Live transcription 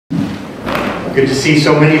Good to see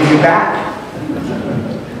so many of you back.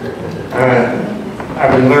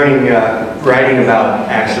 I've been learning, writing about,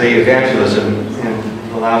 actually, evangelism. In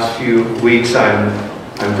the last few weeks, I'm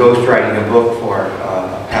ghostwriting a book for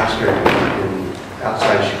a pastor in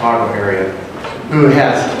outside Chicago area who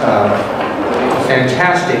has a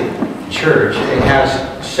fantastic church. It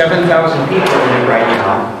has 7,000 people in it right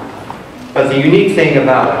now. But the unique thing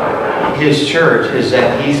about his church is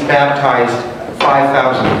that he's baptized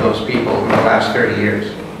 5,000 of those people in the last 30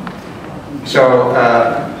 years. So,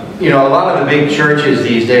 you know, a lot of the big churches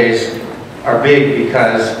these days are big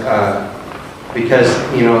because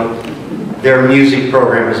you know, their music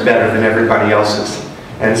program is better than everybody else's.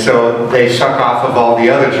 And so they suck off of all the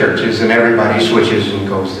other churches and everybody switches and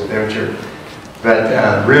goes to their church.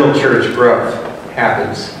 But real church growth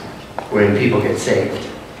happens when people get saved.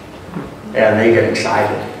 And they get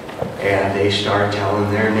excited. And they start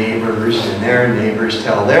telling their neighbors, and their neighbors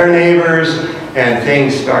tell their neighbors, and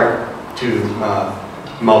things start to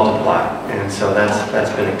multiply. And so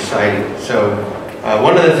that's been exciting. So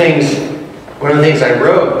one of the things I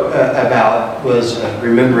wrote about was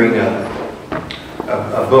remembering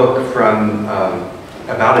a book from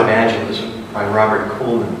about evangelism by Robert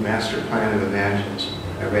Coleman, Master Plan of Evangelism.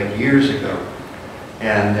 I read years ago,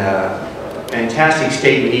 and fantastic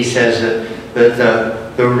statement. He says that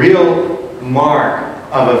the real mark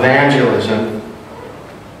of evangelism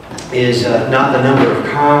is not the number of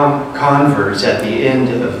converts at the end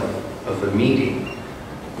of the meeting,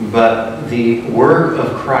 but the work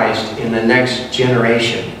of Christ in the next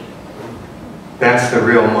generation. That's the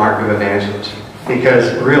real mark of evangelism.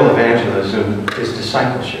 Because real evangelism is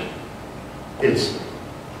discipleship. It's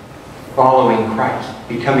following Christ,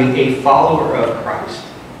 becoming a follower of Christ,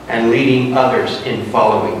 and leading others in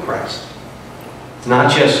following Christ. It's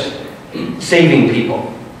not just saving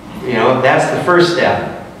people. You know, that's the first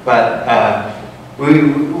step. But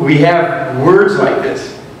we have words like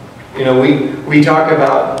this. You know, we talk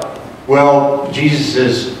about, well,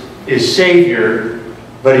 Jesus is Savior,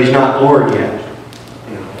 but He's not Lord yet.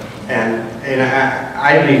 You know, and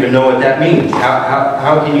I don't even know what that means.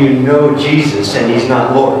 How can you know Jesus and He's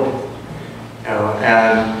not Lord? You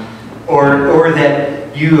know, or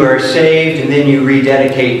that you are saved and then you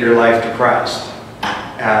rededicate your life to Christ.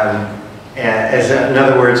 In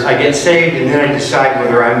other words, I get saved and then I decide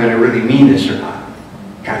whether I'm going to really mean this or not,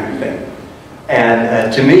 kind of thing.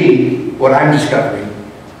 And to me, what I'm discovering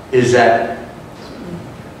is that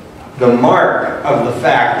the mark of the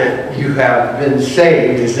fact that you have been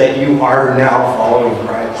saved is that you are now following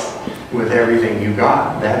Christ with everything you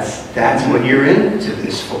got. That's what you're into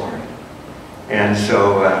this for. And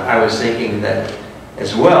so I was thinking that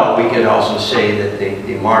as well, we could also say that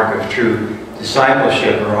the mark of true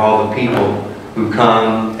discipleship are all the people who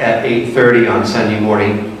come at 8:30 on Sunday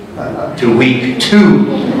morning to week 2.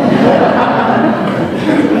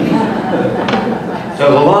 So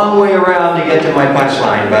it's a long way around to get to my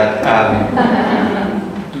punchline, but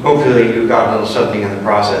hopefully you got a little something in the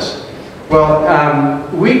process. Well,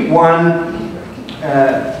 week 1,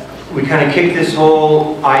 we kind of kicked this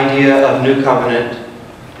whole idea of New Covenant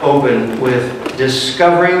open with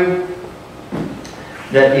discovering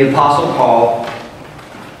that the Apostle Paul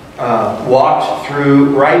walked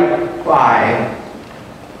through right by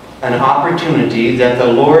an opportunity that the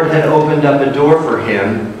Lord had opened up a door for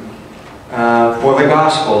him for the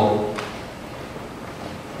gospel,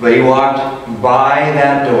 but he walked by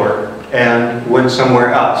that door and went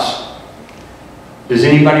somewhere else. Does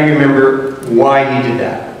anybody remember why he did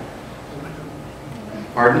that?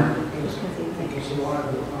 Pardon?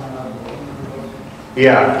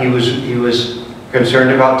 Yeah, he was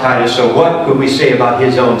concerned about Titus. So what could we say about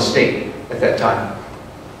his own state at that time?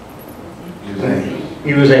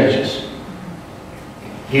 He was anxious.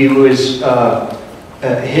 He was,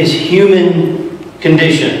 his human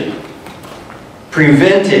condition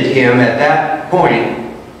prevented him at that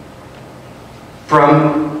point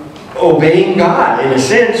from obeying God. In a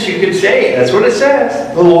sense, you could say, that's what it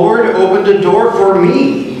says. The Lord opened a door for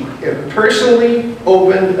me. It personally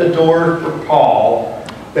opened a door for Paul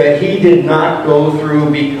that he did not go through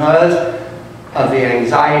because of the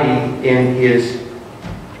anxiety in his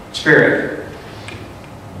spirit.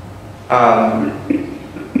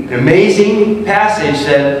 An amazing passage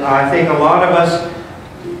that I think a lot of us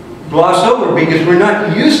gloss over because we're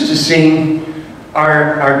not used to seeing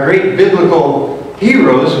our great biblical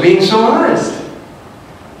heroes being so honest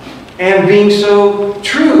and being so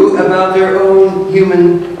true about their own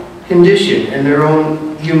human condition and their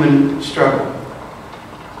own human struggle.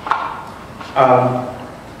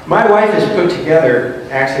 My wife has put together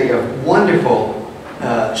actually a wonderful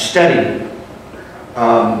study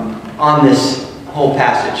on this whole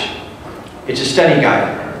passage. It's a study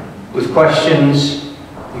guide with questions.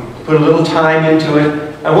 We put a little time into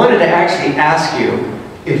it. I wanted to actually ask you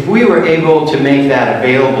if we were able to make that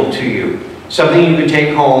available to you, something you could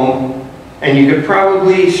take home, and you could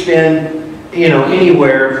probably spend,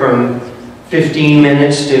 anywhere from 15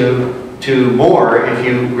 minutes to more if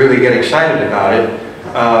you really get excited about it,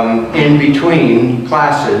 in between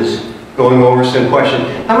classes, going over some questions.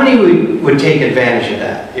 How many would take advantage of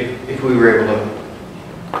that if we were able to?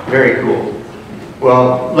 Very cool.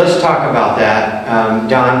 Well, let's talk about that.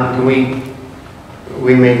 Don, can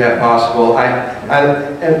we make that possible?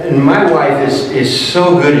 And my wife is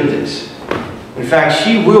so good at this. In fact,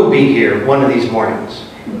 she will be here one of these mornings.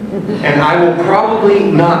 And I will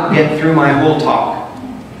probably not get through my whole talk,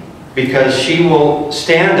 because she will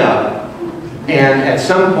stand up and at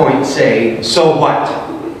some point say, "So what?"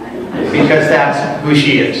 Because that's who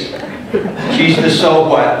she is. She's the so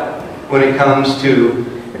what when it comes to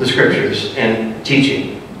the scriptures and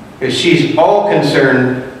teaching. Because she's all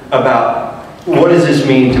concerned about, what does this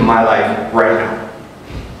mean to my life right now?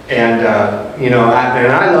 And,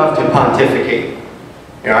 I love to pontificate.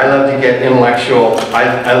 I love to get intellectual.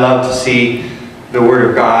 I love to see the Word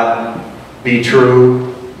of God be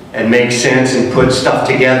true and make sense and put stuff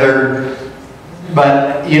together.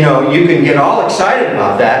 But, you can get all excited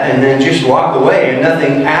about that and then just walk away and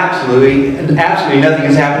absolutely nothing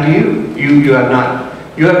has happened to you.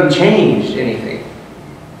 You haven't changed anything.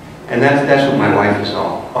 And that's what my wife is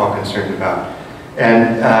all concerned about.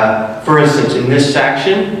 And for instance, in this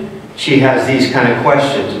section, she has these kind of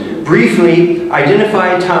questions. Briefly,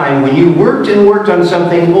 identify a time when you worked on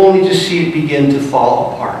something only to see it begin to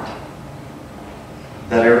fall apart.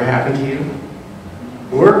 That ever happened to you?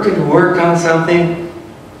 Worked on something.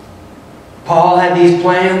 Paul had these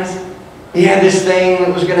plans. He had this thing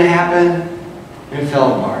that was going to happen, and it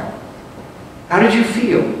fell apart. How did you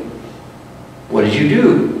feel? What did you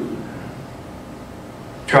do?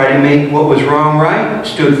 Try to make what was wrong right?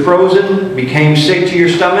 Stood frozen? Became sick to your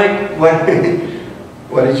stomach? What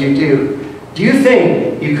did you do? Do you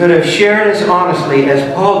think you could have shared as honestly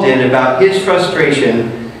as Paul did about his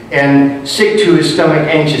frustration and sick to his stomach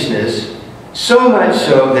anxiousness, so much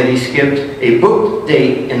so that he skipped a booked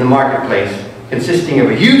date in the marketplace consisting of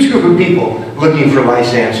a huge group of people looking for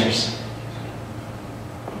life's answers?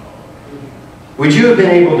 Would you have been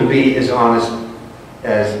able to be as honest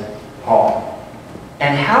as Paul?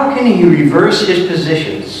 And how can he reverse his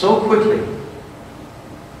position so quickly?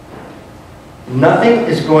 Nothing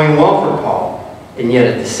is going well for Paul, and yet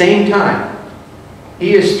at the same time,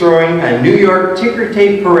 he is throwing a New York ticker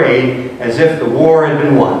tape parade as if the war had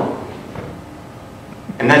been won.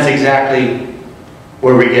 And that's exactly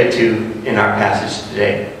where we get to in our passage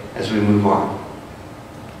today as we move on.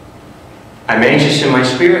 I'm anxious in my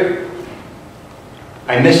spirit.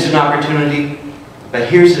 I missed an opportunity. But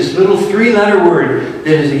here's this little three-letter word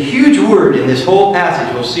that is a huge word in this whole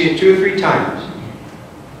passage. We'll see it 2 or 3 times.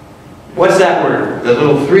 What's that word? The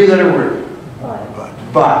little three-letter word?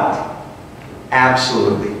 But.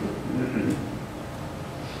 Absolutely.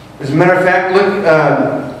 As a matter of fact,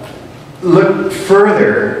 look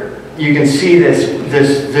further. You can see this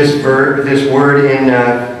word in,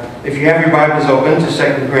 if you have your Bibles open to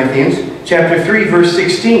 2 Corinthians chapter 3, verse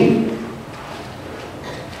 16.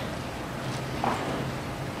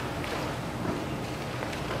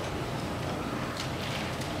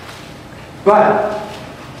 But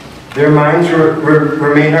their minds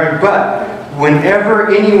remain hard. But whenever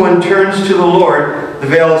anyone turns to the Lord, the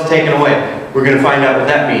veil is taken away. We're going to find out what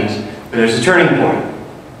that means. But there's a turning point.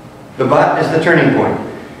 The but is the turning point.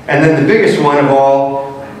 And then the biggest one of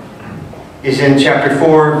all is in chapter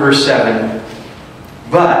 4, verse 7.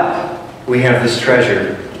 But we have this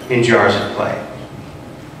treasure in jars of clay.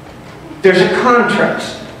 There's a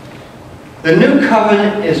contrast. The new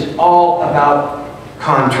covenant is all about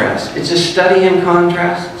contrast. It's a study in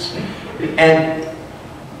contrasts. And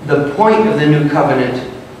the point of the new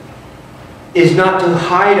covenant is not to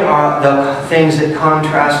hide the things that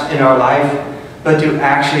contrast in our life, but to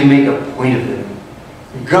actually make a point of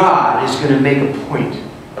them. God is going to make a point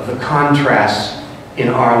of the contrasts in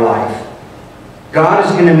our life. God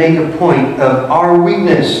is going to make a point of our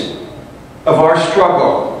weakness, of our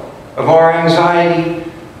struggle, of our anxiety,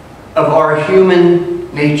 of our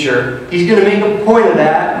human nature. He's going to make a point of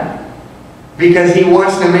that because he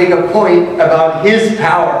wants to make a point about his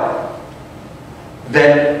power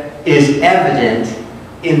that is evident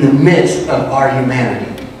in the midst of our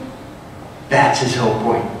humanity. That's his whole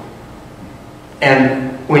point.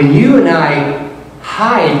 And when you and I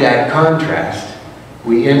hide that contrast,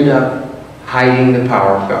 we end up hiding the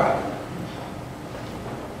power of God.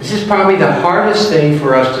 This is probably the hardest thing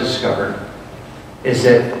for us to discover, is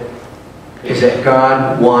that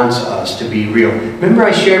God wants us to be real. Remember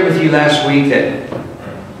I shared with you last week that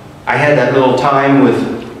I had that little time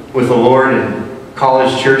with the Lord in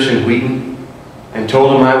College Church in Wheaton, and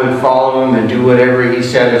told him I would follow him and do whatever he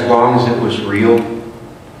said as long as it was real?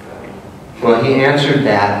 Well, he answered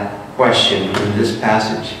that question in this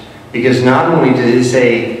passage. Because not only did he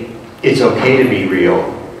say it's okay to be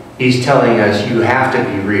real, he's telling us you have to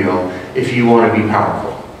be real if you want to be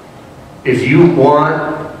powerful. If you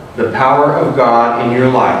want the power of God in your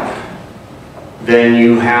life, then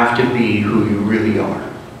you have to be who you really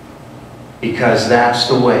are. Because that's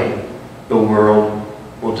the way the world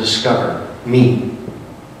will discover me.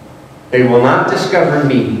 They will not discover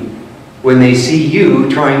me when they see you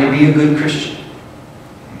trying to be a good Christian.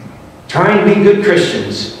 Trying to be good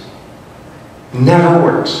Christians never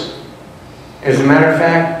works. As a matter of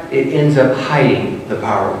fact, it ends up hiding the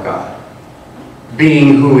power of God.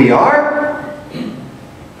 Being who we are,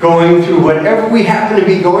 going through whatever we happen to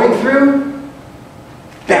be going through,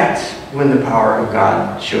 that's when the power of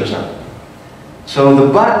God shows up. So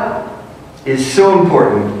the but is so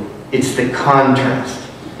important. It's the contrast.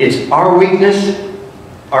 It's our weakness,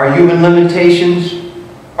 our human limitations,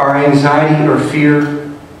 our anxiety or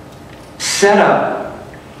fear, set up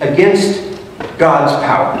against God's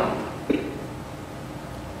power.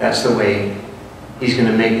 That's the way He's going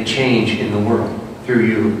to make a change in the world through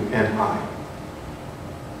you and I.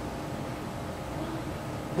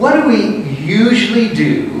 What do we usually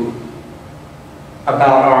do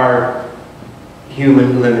about our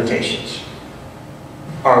human limitations,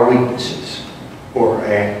 our weaknesses, or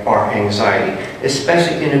our anxiety,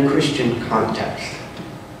 especially in a Christian context?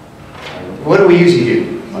 What do we usually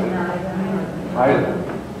do? Hide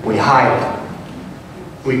it. We hide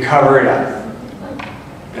it. We cover it up.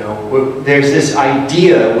 You know, there's this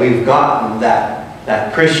idea we've gotten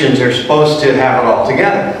that Christians are supposed to have it all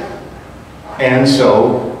together. And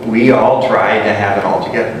so we all try to have it all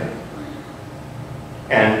together.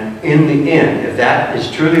 And in the end, if that is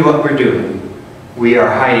truly what we're doing, we are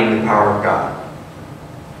hiding the power of God.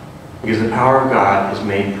 Because the power of God is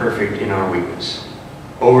made perfect in our weakness.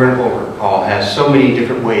 Over and over, Paul has so many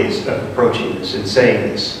different ways of approaching this and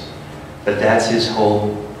saying this. But that's his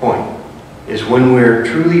whole point. Is when we're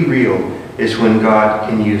truly real, is when God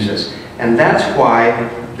can use us. And that's why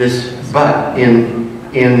this but in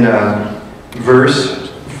verse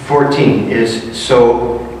 14 is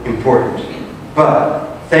so important.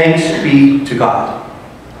 But thanks be to God,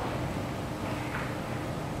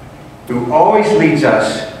 who always leads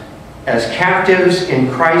us as captives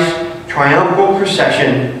in Christ's triumphal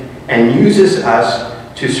procession and uses us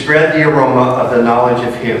to spread the aroma of the knowledge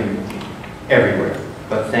of Him everywhere.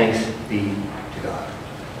 But thanks be to God.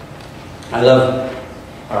 I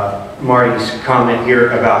love Marty's comment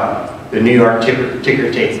here about the New York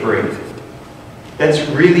ticker tape parade. That's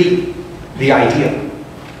really the idea.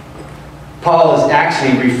 Paul is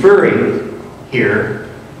actually referring here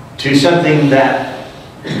to something that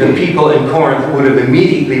the people in Corinth would have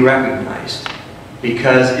immediately recognized,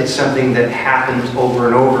 because it's something that happens over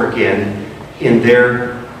and over again in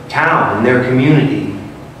their town, in their community,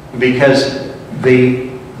 because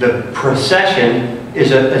the procession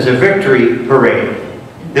is a victory parade.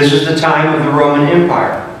 This is the time of the Roman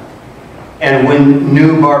Empire. And when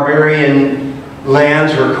new barbarian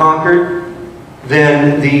lands were conquered,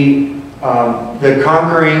 then the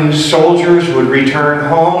conquering soldiers would return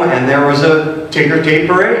home, and there was a ticker tape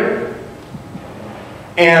parade.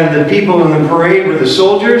 And the people in the parade were the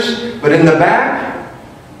soldiers, but in the back,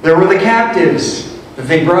 there were the captives that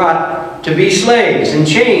they brought to be slaves in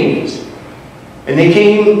chains. And they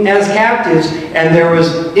came as captives, and there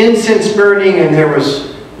was incense burning, and there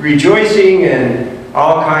was rejoicing, and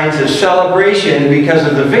all kinds of celebration because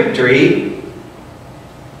of the victory.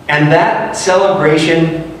 And that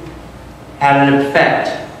celebration had an effect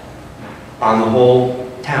on the whole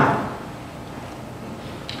town.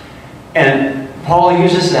 And Paul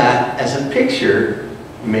uses that as a picture,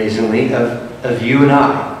 amazingly, of you and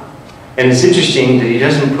I. And it's interesting that he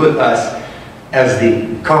doesn't put us as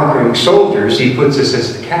the conquering soldiers, he puts us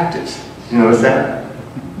as the captives. You notice that?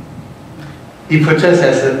 He puts us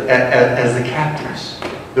as the captives,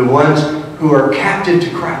 the ones who are captive to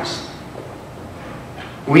Christ.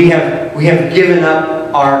 We have given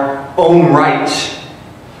up our own rights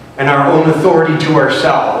and our own authority to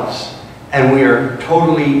ourselves, and we are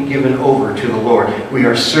totally given over to the Lord. We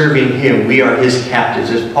are serving Him. We are His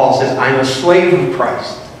captives. As Paul says, I'm a slave of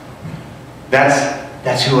Christ.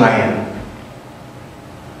 That's who I am.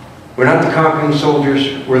 We're not the conquering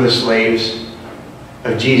soldiers. We're the slaves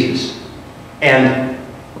of Jesus. And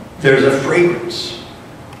there's a fragrance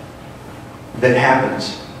that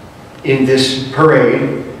happens in this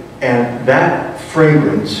parade, and that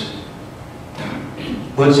fragrance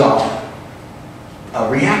puts off a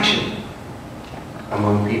reaction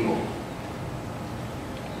among people.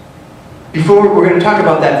 We're going to talk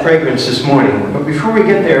about that fragrance this morning, but before we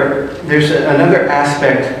get there, there's another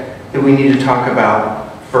aspect that we need to talk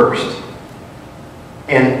about first.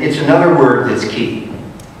 And it's another word that's key.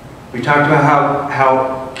 We talked about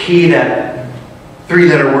how key that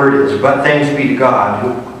three-letter word is, but thanks be to God,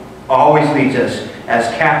 who always leads us as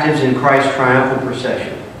captives in Christ's triumphal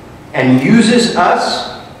procession, and uses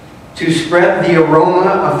us to spread the aroma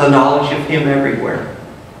of the knowledge of Him everywhere.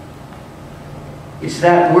 It's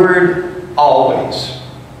that word, always.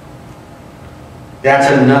 That's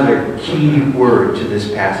another key word to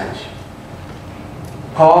this passage.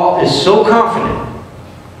 Paul is so confident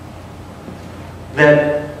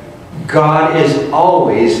that God is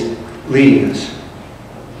always leading us.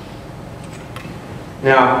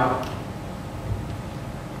 Now,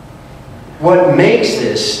 what makes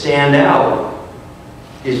this stand out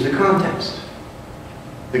is the context.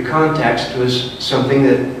 The context was something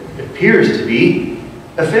that appears to be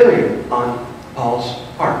a failure on Paul's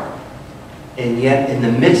part. And yet, in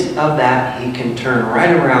the midst of that, he can turn right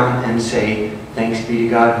around and say, thanks be to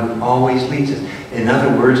God who always leads us. In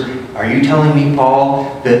other words, are you telling me,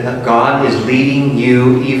 Paul, that God is leading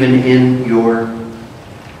you even in your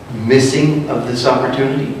missing of this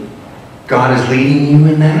opportunity? God is leading you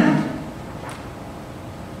in that?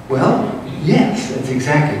 Well, yes, that's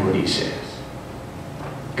exactly what he says.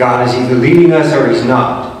 God is either leading us or He's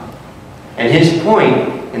not. And his point,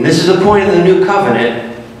 and this is a point of the new covenant,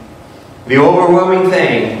 the overwhelming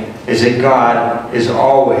thing is that God is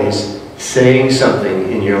always saying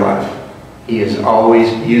something in your life. He is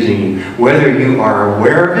always using you. Whether you are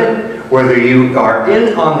aware of it, whether you are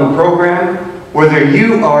in on the program, whether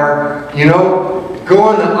you are,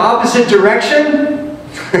 going the opposite direction,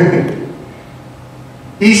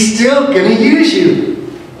 He's still going to use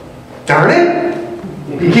you. Darn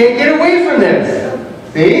it! You can't get away from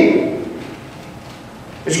this. See?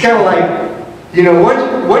 It's kind of like,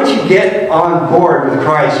 once you get on board with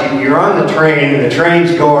Christ, you're on the train, and the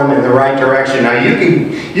train's going in the right direction. Now,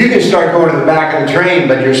 you can start going to the back of the train,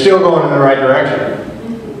 but you're still going in the right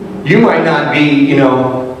direction. You might not be,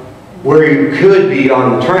 where you could be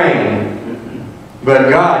on the train,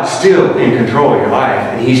 but God's still in control of your life,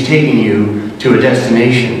 and He's taking you to a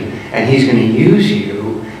destination, and He's going to use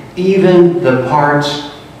you, even the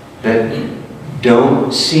parts that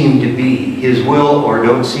don't seem to be His will, or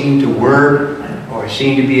don't seem to work, or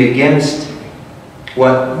seem to be against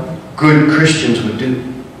what good Christians would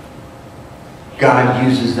do. God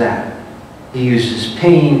uses that. He uses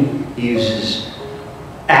pain. He uses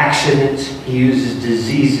accidents. He uses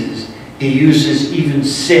diseases. He uses even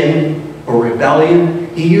sin or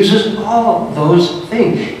rebellion. He uses all those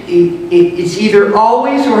things. It's either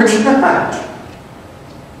always or it's not.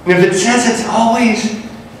 And if it says it's always,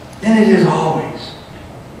 then it is always.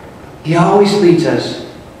 He always leads us.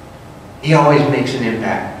 He always makes an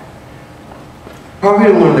impact.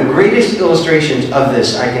 Probably one of the greatest illustrations of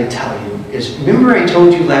this I can tell you is, remember I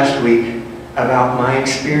told you last week about my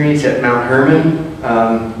experience at Mount Hermon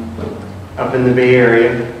up in the Bay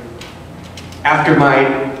Area? After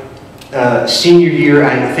my senior year,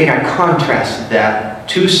 I think I contrasted that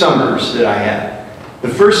 2 summers that I had. The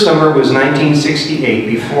first summer was 1968,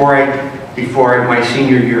 before my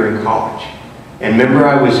senior year in college. And remember,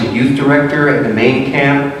 I was a youth director at the main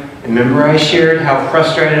camp. And remember, I shared how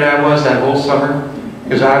frustrated I was that whole summer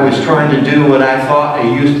because I was trying to do what I thought a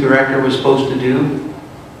youth director was supposed to do.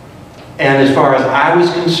 And as far as I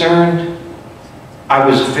was concerned, I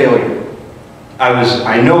was a failure.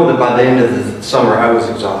 I know that by the end of the summer, I was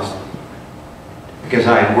exhausted because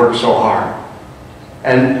I had worked so hard.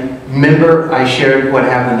 And remember, I shared what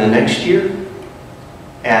happened the next year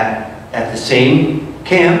at the same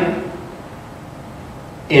camp.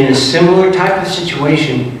 In a similar type of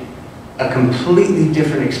situation, a completely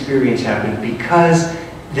different experience happened because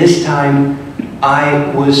this time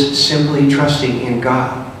I was simply trusting in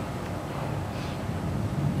God.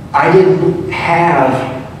 I didn't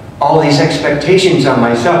have all these expectations on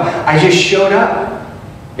myself. I just showed up.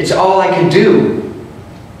 It's all I could do.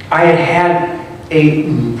 I had had a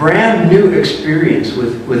brand new experience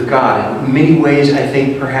with God. In many ways, I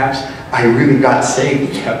think perhaps I really got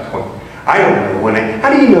saved at that point. I don't know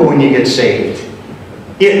how do you know when you get saved?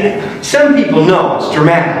 Yeah, some people know it's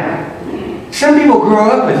dramatic. Some people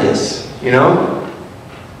grow up with this,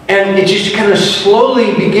 and it just kind of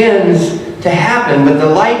slowly begins to happen, but the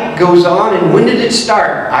light goes on, and when did it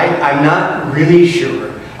start? I'm not really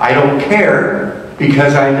sure. I don't care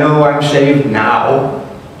because I know I'm saved now,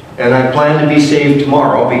 and I plan to be saved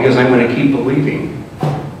tomorrow because I'm going to keep believing.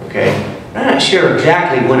 Okay? I'm not sure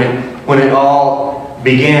exactly when it all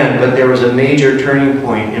began, but there was a major turning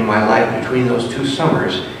point in my life between those 2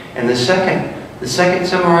 summers. And the second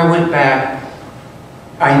summer I went back,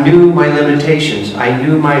 I knew my limitations. I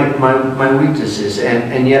knew my weaknesses.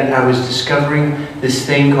 And yet I was discovering this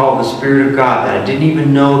thing called the Spirit of God that I didn't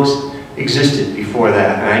even know existed before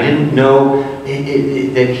that. And I didn't know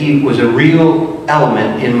that He was a real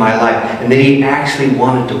element in my life. And that He actually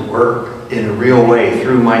wanted to work in a real way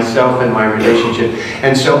through myself and my relationship.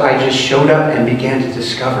 And so I just showed up and began to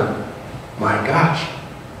discover, my gosh,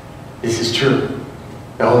 this is true.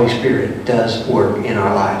 The Holy Spirit does work in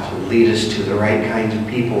our lives and lead us to the right kinds of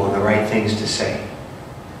people and the right things to say.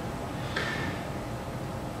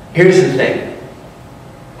 Here's the thing.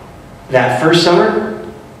 That first summer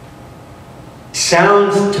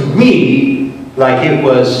sounds to me like it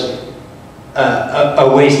was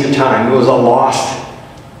a waste of time. It was a lost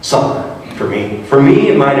summer for me. For me,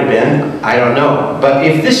 it might have been. I don't know. But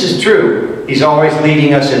if this is true, He's always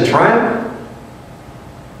leading us in triumph.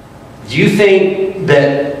 Do you think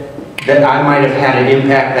that I might have had an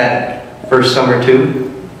impact that first summer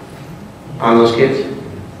too on those kids?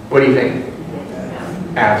 What do you think?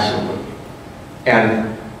 Absolutely. And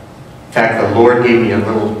in fact, the Lord gave me a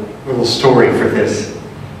little story for this,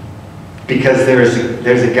 because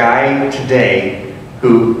there's a guy today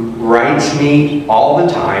who writes me all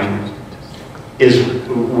the time.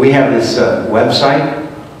 We have this website.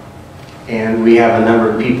 And we have a number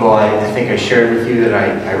of people, I think I shared with you that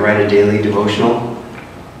I write a daily devotional.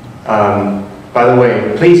 By the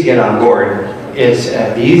way, please get on board. It's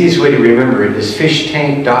the easiest way to remember it is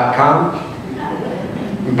fishtank.com.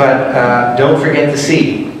 But don't forget the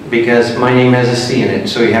C, because my name has a C in it.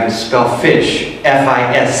 So you have to spell fish,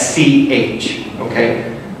 F-I-S-C-H. Okay?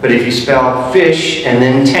 But if you spell fish and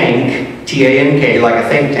then tank, T-A-N-K, like a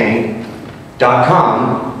think tank,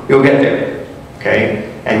 .com, you'll get there. Okay?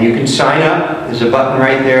 And you can sign up. There's a button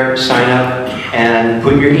right there. Sign up and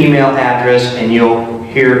put your email address, and you'll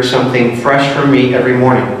hear something fresh from me every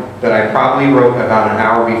morning that I probably wrote about an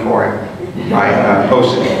hour before I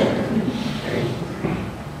posted it. Okay.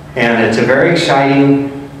 And it's a very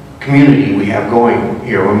exciting community we have going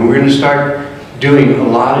here. And we're going to start doing a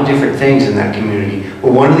lot of different things in that community.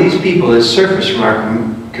 Well, one of these people that surfaced from our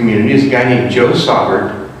community is a guy named Joe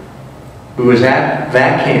Saubert, who was at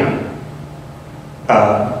that camp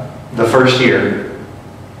the first year,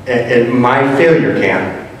 at my failure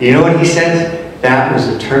camp. You know what he says? That was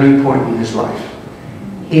a turning point in his life.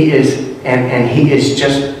 He is, and he is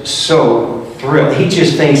just so thrilled. He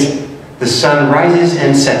just thinks the sun rises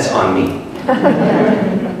and sets on me.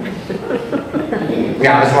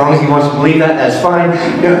 Yeah, as long as he wants to believe that, that's fine.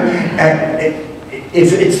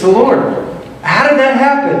 It's the Lord. How did that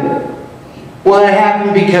happen? Well, it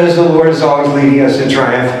happened because the Lord is always leading us in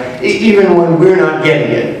triumph, even when we're not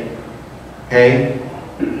getting it. Okay?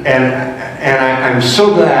 And I'm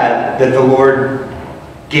so glad that the Lord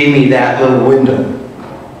gave me that little window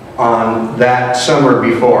on that summer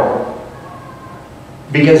before.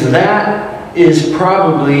 Because that is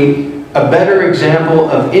probably a better example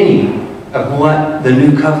of any of what the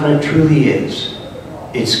new covenant truly is.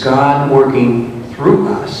 It's God working through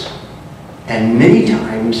us, and many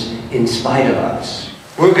times in spite of us.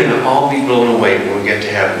 We're going to all be blown away when we get to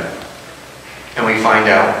heaven and we find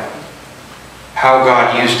out how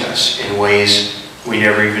God used us in ways we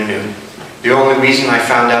never even knew. The only reason I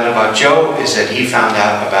found out about Joe is that he found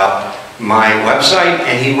out about my website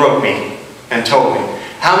and he wrote me and told me.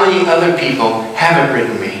 How many other people haven't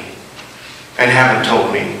written me and haven't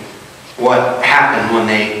told me what happened when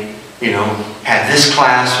they, had this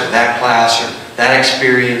class or that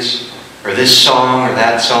experience, or this song or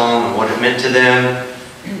that song, and what it meant to them?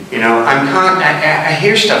 I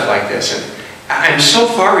hear stuff like this, and I'm so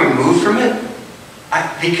far removed from it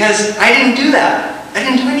because I didn't do that. I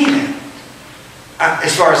didn't do any of that.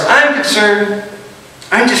 As far as I'm concerned,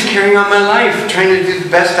 I'm just carrying on my life, trying to do the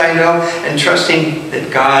best I know, and trusting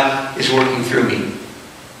that God is working through me.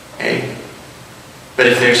 Okay? But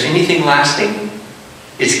if there's anything lasting,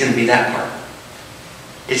 it's going to be that part.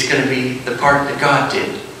 It's going to be the part that God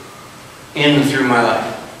did in and through my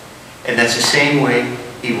life. And that's the same way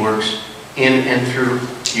He works in and through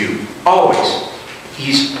you. Always.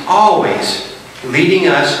 He's always leading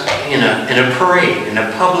us in a parade, in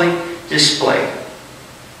a public display.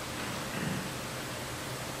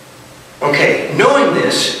 Okay, knowing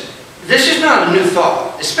this is not a new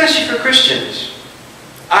thought, especially for Christians.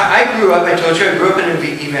 I grew up, I told you, I grew up in an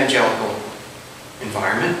evangelical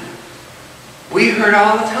environment. We heard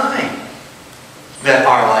all the time that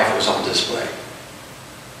our life was on display.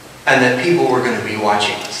 And that people were going to be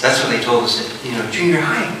watching us. That's what they told us at, junior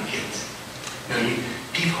high kids.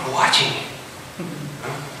 People are watching you.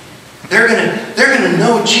 They're going to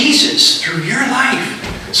know Jesus through your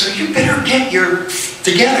life. So you better get your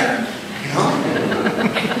together,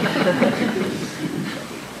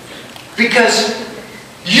 Because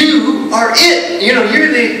you are it.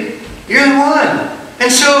 You're the one.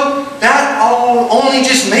 And so that all only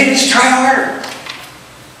just made us try harder.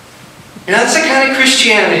 That's the kind of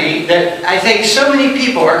Christianity that I think so many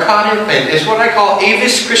people are caught up in. It's what I call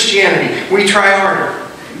Avis Christianity. We try harder.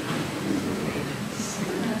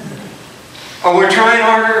 Oh, we're trying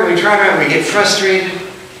harder, we get frustrated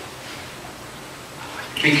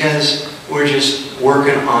because we're just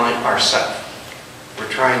working on it ourselves. We're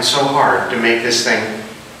trying so hard to make this thing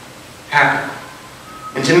happen.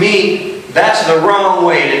 And to me, that's the wrong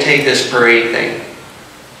way to take this parade thing.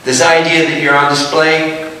 This idea that you're on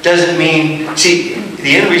display doesn't mean... See,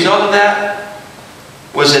 the end result of that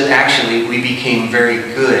was that actually we became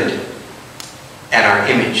very good at our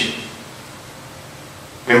image.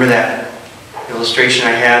 Remember that illustration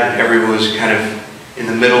I had that everyone was kind of in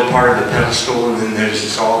the middle part of the pedestal, and then there's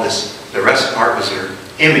the rest of the part was their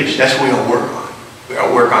image. That's what we all work on. We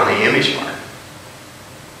all work on the image part.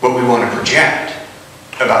 What we want to project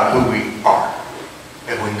about who we are.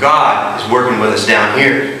 And when God is working with us down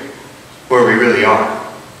here, where we really are.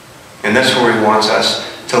 And that's where He wants us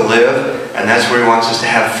to live, and that's where He wants us to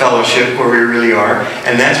have fellowship, where we really are,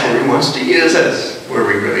 and that's where He wants to use us, where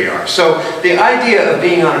we really are. So the idea of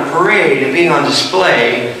being on a parade and being on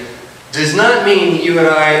display does not mean you and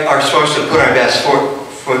I are supposed to put our best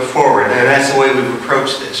foot forward, and that's the way we've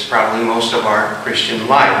approached this, probably most of our Christian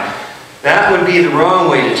life. That would be the wrong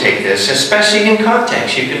way to take this, especially in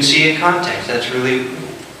context. You can see in context. That's really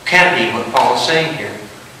can't be what Paul is saying here.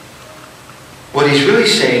 What he's really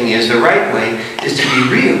saying is the right way is to be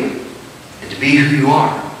real and to be who you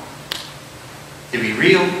are. To be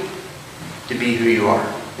real, to be who you are.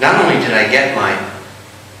 Not only did I get my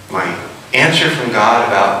answer from God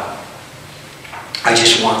about, I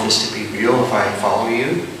just want this to be real if I follow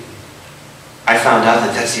you, I found out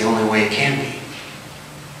that that's the only way it can be.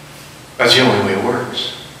 That's the only way it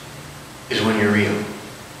works, is when you're real.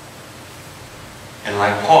 And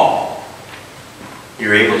like Paul,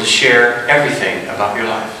 you're able to share everything about your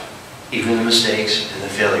life, even the mistakes and the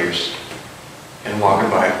failures, and walking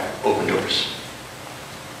by open doors.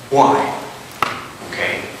 Why?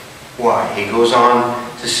 Okay, why? He goes on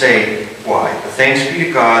to say why. But thanks be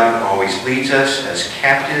to God who always leads us as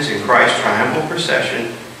captives in Christ's triumphal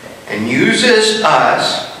procession and uses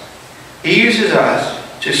us, He uses us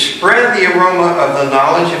to spread the aroma of the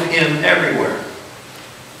knowledge of Him everywhere.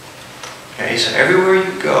 Okay, so everywhere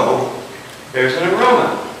you go, there's an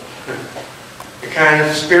aroma. A kind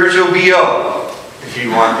of spiritual BO, if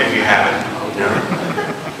you have it.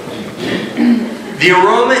 The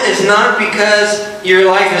aroma is not because your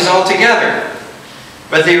life is all together,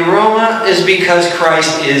 but the aroma is because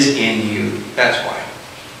Christ is in you. That's why.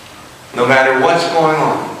 No matter what's going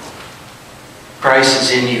on, Christ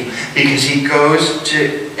is in you. Because He goes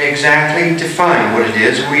to exactly define what it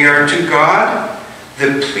is. We are to God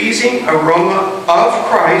the pleasing aroma of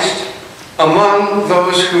Christ among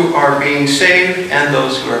those who are being saved and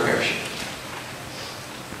those who are perishing.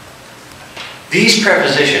 These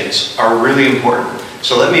prepositions are really important.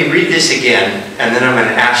 So let me read this again, and then I'm going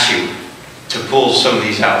to ask you to pull some of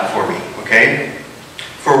these out for me, okay?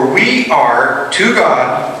 For we are, to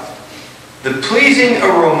God, the pleasing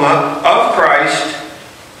aroma of Christ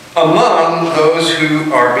among those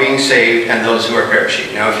who are being saved and those who are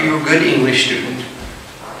perishing. Now, if you're a good English student,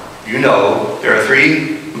 you know there are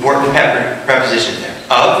three important prepositions there.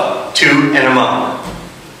 Of, to, and among.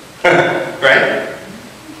 Right?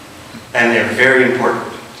 And they're very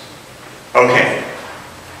important. Okay.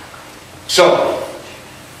 So,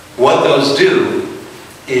 what those do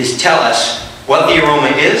is tell us what the aroma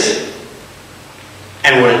is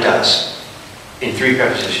and what it does in three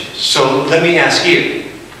prepositions. So, let me ask you,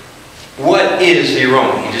 what is the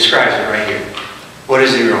aroma? He describes it right here. What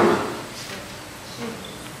is the aroma?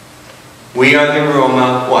 We are the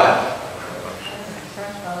aroma, what?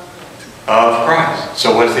 Of Christ.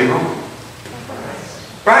 So what's the aroma?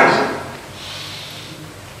 Christ.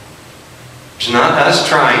 It's not us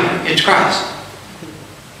trying, it's Christ.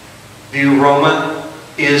 The aroma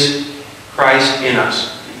is Christ in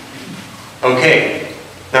us. Okay,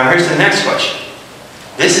 now here's the next question.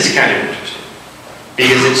 This is kind of interesting,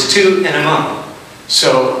 because it's to and among.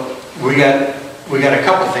 So we got a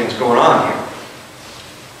couple things going on here.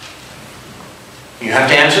 You have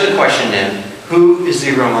to answer the question then, Who is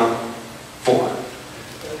the aroma for?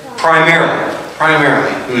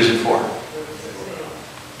 Primarily, who is it for?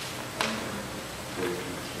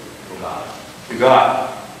 To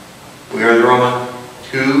God. We are the aroma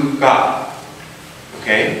to God.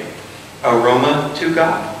 Okay? Aroma to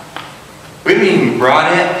God. We haven't even brought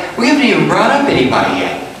up anybody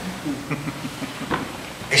yet.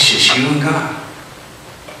 It's just you and God.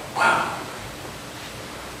 Wow.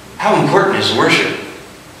 How important is worship?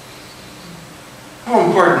 How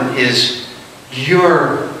important is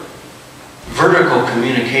your vertical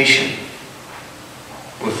communication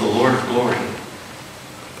with the Lord of glory?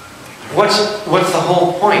 What's the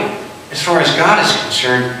whole point? As far as God is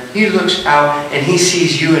concerned, He looks out and He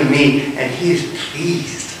sees you and me and He is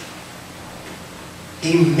pleased.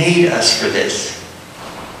 He made us for this.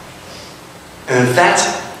 And if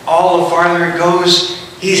that's all the farther it goes,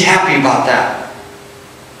 He's happy about that.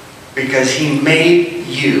 Because He made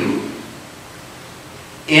you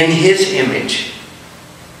in His image.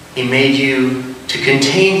 He made you to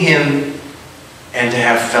contain Him and to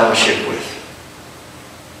have fellowship with.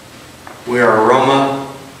 We are aroma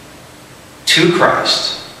to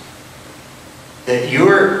Christ. That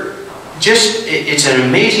it's an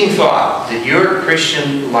amazing thought that your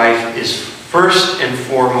Christian life is first and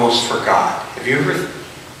foremost for God. Have you ever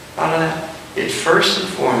thought of that? It's first and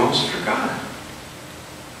foremost for God.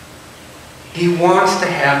 He wants to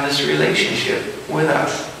have this relationship with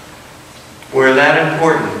us. We're that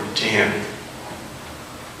important to Him.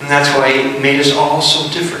 And that's why He made us all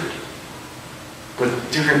so different.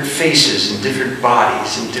 With different faces and different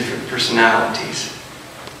bodies and different personalities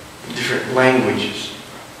and different languages.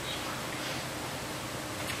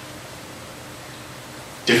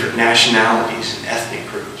 Different nationalities and ethnic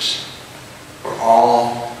groups. We're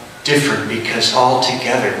all different because all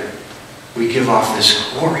together we give off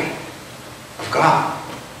this glory of God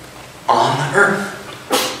on the earth.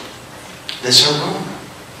 This aroma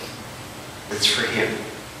that's for Him.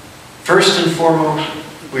 First and foremost,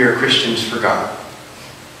 we are Christians for God.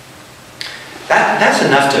 That's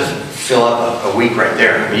enough to fill up a week right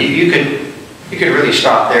there. I mean, you could really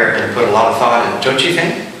stop there and put a lot of thought in, don't you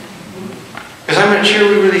think? Because I'm not sure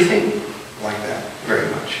we really think like that very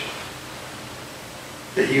much.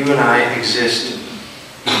 That you and I exist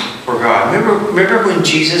for God. Remember when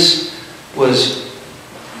Jesus was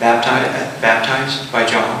baptized by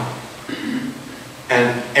John?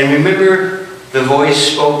 And remember the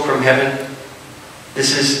voice spoke from heaven?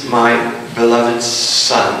 This is my beloved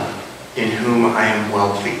Son, in whom I am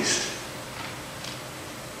well pleased.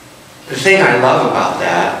 The thing I love about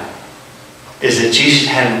that is that Jesus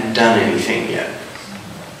hadn't done anything yet.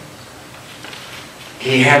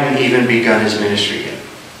 He hadn't even begun His ministry yet.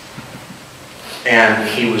 And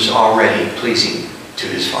He was already pleasing to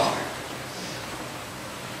His Father.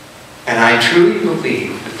 And I truly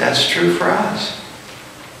believe that that's true for us.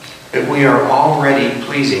 That we are already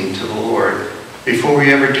pleasing to the Lord before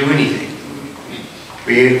we ever do anything.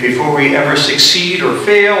 Before we ever succeed or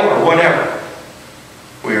fail or whatever.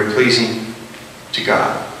 We are pleasing to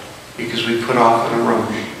God. Because we put off an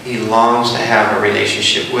aroma. He longs to have a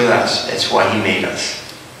relationship with us. That's why He made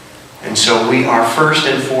us. And so we are first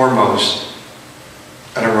and foremost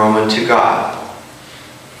an aroma to God.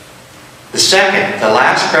 The second, the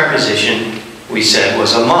last preposition we said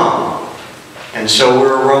was among. And so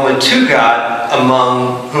we're aroma to God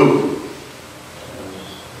among who?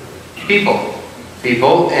 People.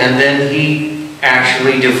 People. And then He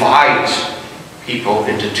actually divides people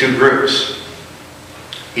into two groups.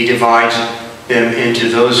 He divides them into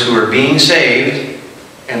those who are being saved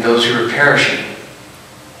and those who are perishing.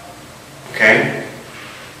 Okay?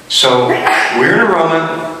 So we're an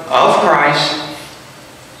aroma of Christ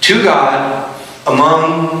to God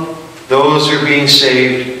among those who are being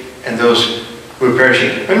saved and those who are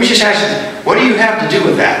perishing. Let me just ask you, what do you have to do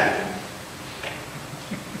with that?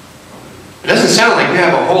 It doesn't sound like you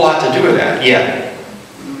have a whole lot to do with that yet.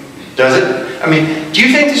 Does it? I mean, do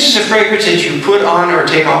you think this is a fragrance that you put on or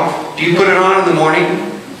take off? Do you put it on in the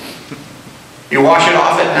morning? You wash it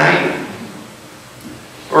off at night?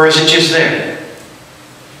 Or is it just there?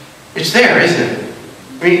 It's there, isn't it?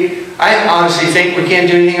 I mean, I honestly think we can't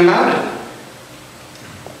do anything about it.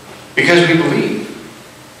 Because we believe.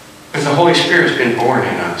 Because the Holy Spirit's been born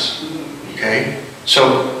in us. Okay?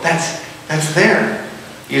 So that's there.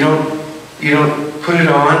 You don't put it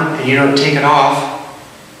on and you don't take it off.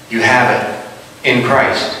 You have it in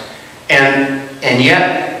Christ. And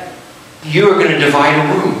yet, you are going to divide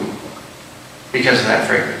a room because of that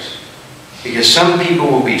fragrance. Because some people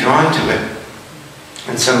will be drawn to it,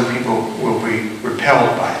 and some people will be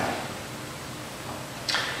repelled by it.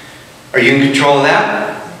 Are you in control of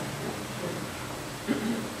that?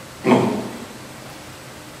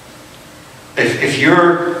 If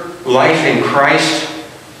your life in Christ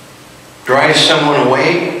drives someone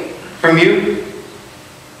away from you,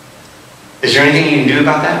 is there anything you can do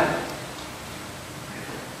about that?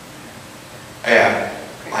 Yeah.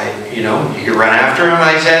 You could run after him,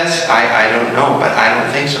 I guess. I don't know, but I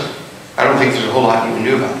don't think so. I don't think there's a whole lot you can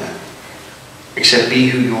do about that. Except be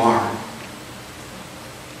who you are.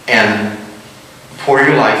 And pour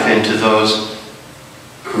your life into those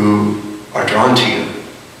who are drawn to you.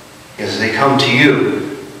 Because as they come to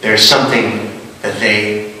you, there's something that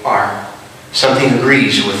they are. Something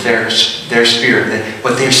agrees with their spirit,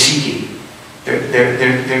 what they're seeking.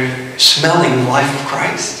 They're smelling the life of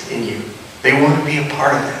Christ in you. They want to be a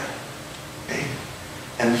part of that. Okay?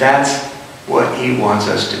 And that's what He wants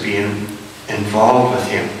us to be involved with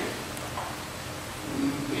Him.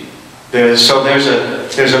 There's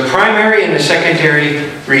a primary and a secondary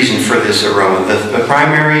reason for this aroma. The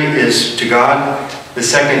primary is to God. The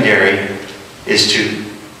secondary is to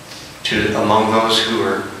among those who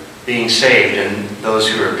are being saved and those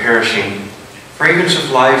who are perishing. Fragrance of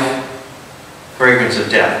life, fragrance of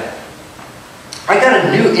death. I got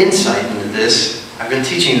a new insight into this. I've been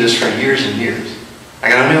teaching this for years and years. I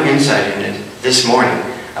got a new insight in it this morning,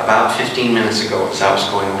 about 15 minutes ago, as I was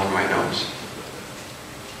going over my notes.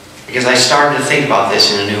 Because I started to think about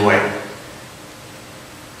this in a new way.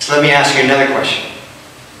 So let me ask you another question.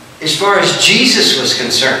 As far as Jesus was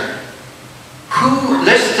concerned,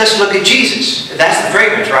 let's look at Jesus. That's the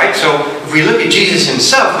fragrance, right? So if we look at Jesus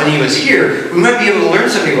Himself when He was here, we might be able to learn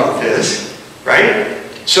something about this, right?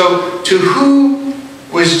 So to who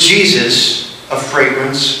was Jesus a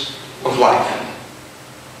fragrance of life?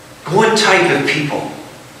 What type of people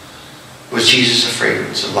was Jesus a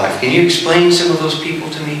fragrance of life? Can you explain some of those people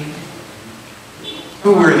to me?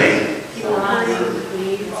 Who were they?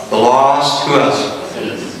 The lost. Who else?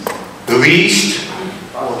 The least.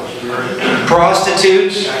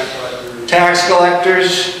 Prostitutes. Tax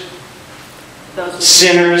collectors.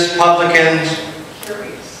 Sinners. Publicans.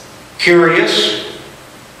 Curious.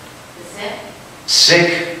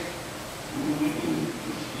 Sick.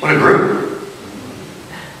 What a group.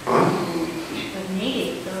 Huh?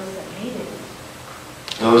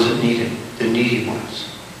 Those that need it. The needy ones.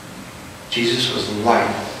 Jesus was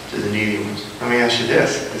life to the needy ones. Let me ask you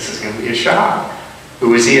this. This is going to be a shock. Who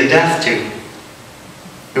was He a death to?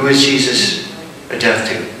 Who was Jesus a death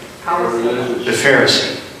to? The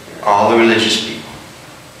Pharisee. All the religious people.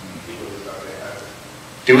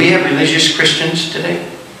 Do we have religious Christians today?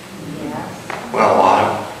 Well, a lot of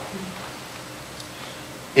them.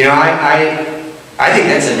 You know, I think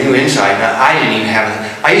that's a new insight. I didn't even have it.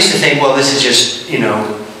 I used to think, well, this is just,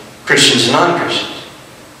 Christians and non-Christians.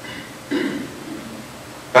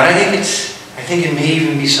 But I think it may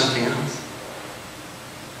even be something else.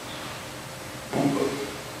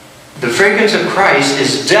 The fragrance of Christ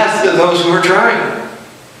is death to those who are trying.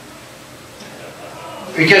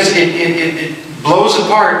 Because it blows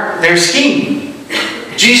apart their scheme.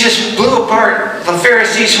 Jesus blew apart the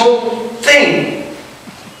Pharisees' whole thing.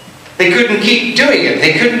 They couldn't keep doing it.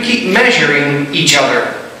 They couldn't keep measuring each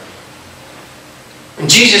other. And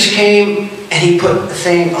Jesus came and He put the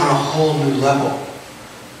thing on a whole new level.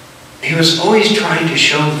 He was always trying to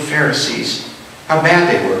show the Pharisees how bad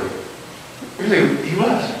they were. Really, He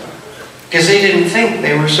was. Because they didn't think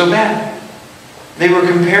they were so bad. They were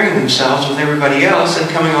comparing themselves with everybody else and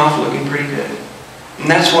coming off looking pretty good. And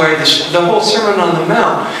that's why the whole Sermon on the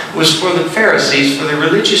Mount was for the Pharisees, for the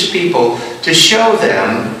religious people, to show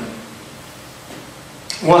them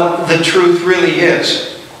what the truth really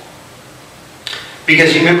is.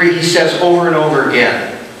 Because you remember He says over and over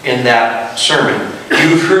again in that sermon,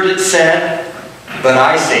 "You've heard it said, but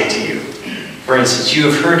I say to you." For instance, you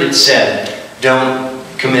have heard it said, don't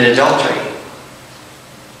commit adultery.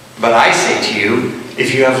 But I say to you,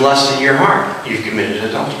 if you have lust in your heart, you've committed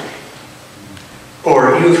adultery.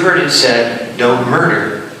 Or you've heard it said, don't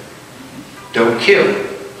murder, don't kill.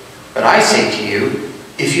 But I say to you,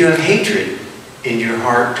 if you have hatred in your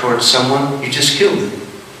heart towards someone, you just killed them.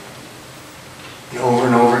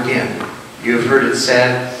 And over again. You have heard it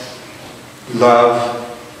said, love,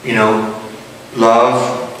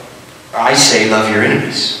 I say love your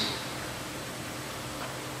enemies.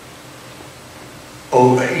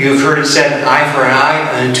 Oh, you have heard it said, an eye for an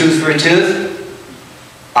eye and a tooth for a tooth.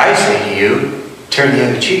 I say to you, turn the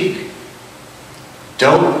other cheek.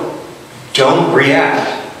 Don't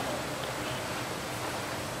react.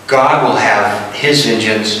 God will have His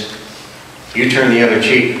vengeance. You turn the other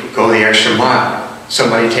cheek, go the extra mile.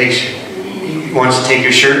 Somebody wants to take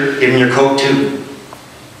your shirt, give him your coat too.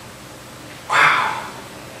 Wow.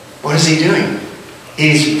 What is He doing?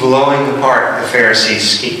 He's blowing apart the Pharisees'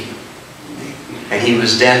 scheme. And he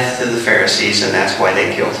was death to the Pharisees, and that's why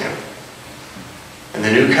they killed him. And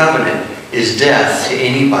the new covenant is death to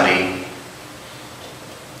anybody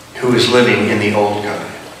who is living in the old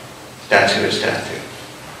covenant. That's who it's death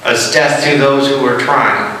to. It's death to those who are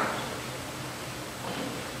trying.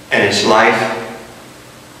 And it's life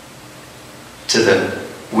to the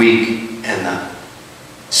weak and the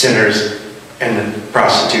sinners and the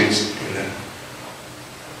prostitutes. And the...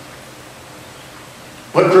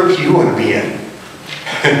 What group do you want to be in?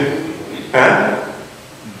 Huh?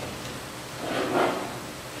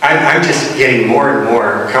 I'm just getting more and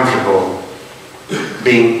more comfortable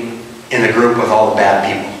being in a group with all the bad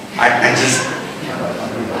people.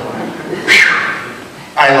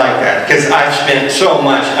 I like that, because I've spent so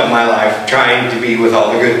much of my life trying to be with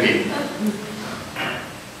all the good people.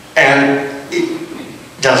 And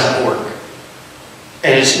it doesn't work.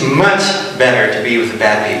 And it's much better to be with the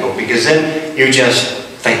bad people, because then you're just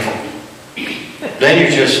thankful. Then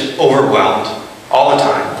you're just overwhelmed all the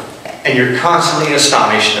time. And you're constantly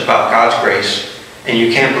astonished about God's grace, and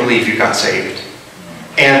you can't believe you got saved.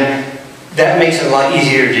 And that makes it a lot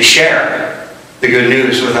easier to share the good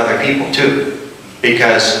news with other people too,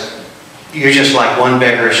 because you're just like one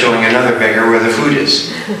beggar showing another beggar where the food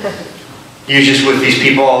is. You're just with these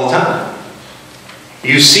people all the time.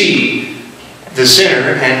 You see the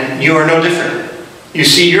sinner, and you are no different. You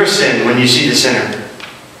see your sin when you see the sinner.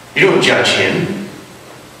 You don't judge him.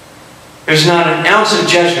 There's not an ounce of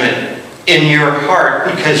judgment in your heart,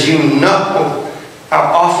 because you know how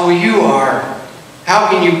awful you are. How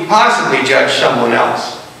can you possibly judge someone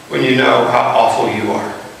else when you know how awful you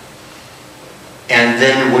are? And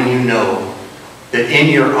then when you know that in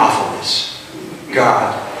your awfulness,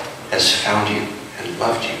 God has found you and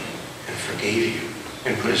loved you and forgave you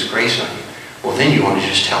and put His grace on you, well, then you want to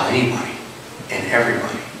just tell anybody and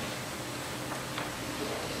everybody.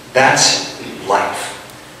 That's life.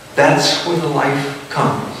 That's where the life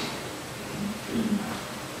comes.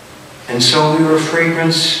 And so we were a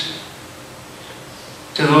fragrance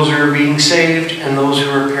to those who are being saved and those who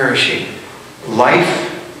are perishing. Life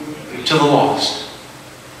to the lost.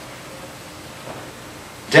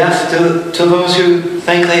 Death to those who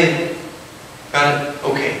think they got it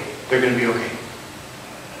okay. They're going to be okay.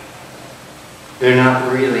 They're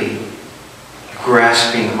not really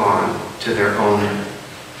grasping on to their own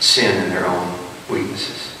sin and their own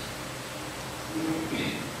weaknesses.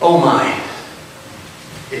 Oh my,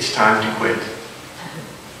 it's time to quit.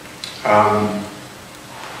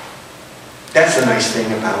 That's the nice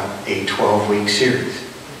thing about a 12-week series,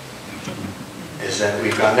 is that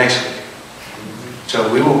we've got next week.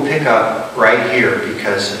 So we will pick up right here,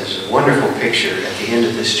 because there's a wonderful picture at the end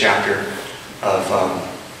of this chapter of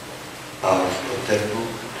that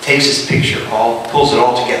takes this picture, pulls it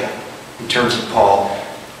all together in terms of Paul.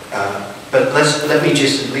 But let me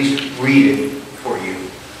just at least read it for you,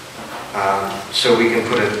 so we can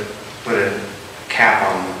put a cap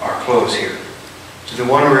on our close here. To the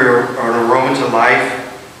one, we're an aroma to life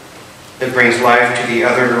that brings life, to the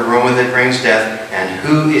other, an aroma that brings death. And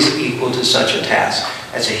who is equal to such a task?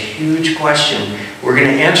 That's a huge question. We're going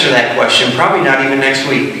to answer that question probably not even next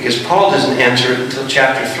week, because Paul doesn't answer it until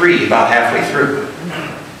chapter 3, about halfway through.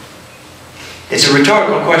 It's a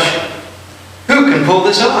rhetorical question. Who can pull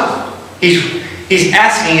this off? He's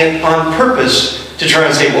asking it on purpose to try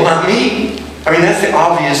and say, well, not me. I mean, that's the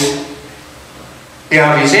obvious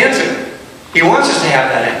answer. He wants us to have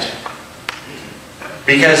that answer,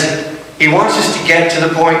 because he wants us to get to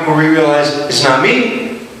the point where we realize it's not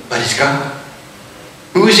me, but it's God.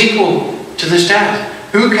 Who is equal to this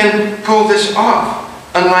task? Who can pull this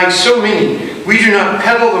off? Unlike so many, we do not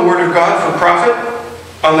peddle the word of God for profit.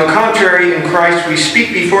 On the contrary, in Christ we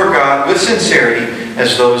speak before God with sincerity,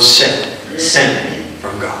 as those sent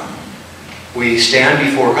from God. We stand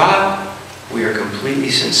before God. We are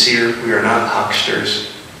completely sincere. We are not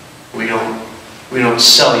hucksters. We don't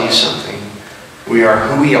sell you something. We are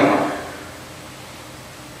who we are.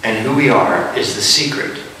 And who we are is the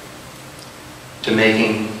secret to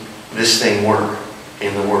making this thing work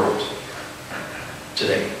in the world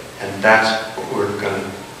today. And that's what we're going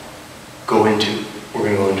to go into. We're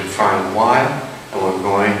going to go into finding why, and we're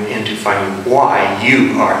going into finding why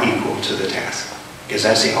you are equal to the task. Because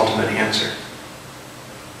that's the ultimate answer.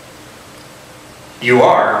 You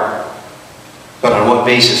are, but on what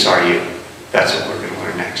basis are you? That's what we're going to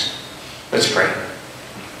learn next. Let's pray.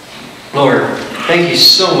 Lord, thank you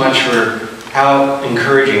so much for how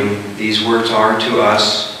encouraging these words are to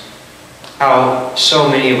us. How so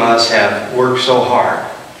many of us have worked so hard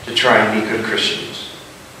to try and be good Christians.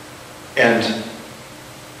 And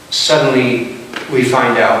suddenly we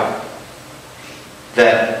find out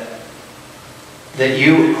that that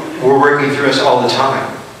you were working through us all the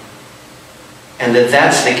time. And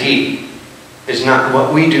that's the key. It's not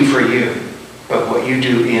what we do for you, but what you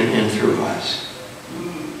do in and through us.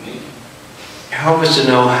 Help us to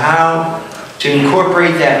know how to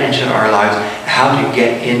incorporate that into our lives, how to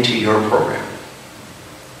get into your program.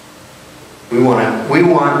 We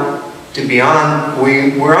want to be on,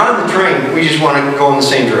 we're on the train, we just want to go in the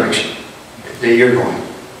same direction that you're going.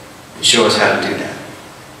 And show us how to do that.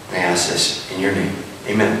 I ask this in your name.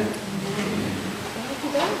 Amen.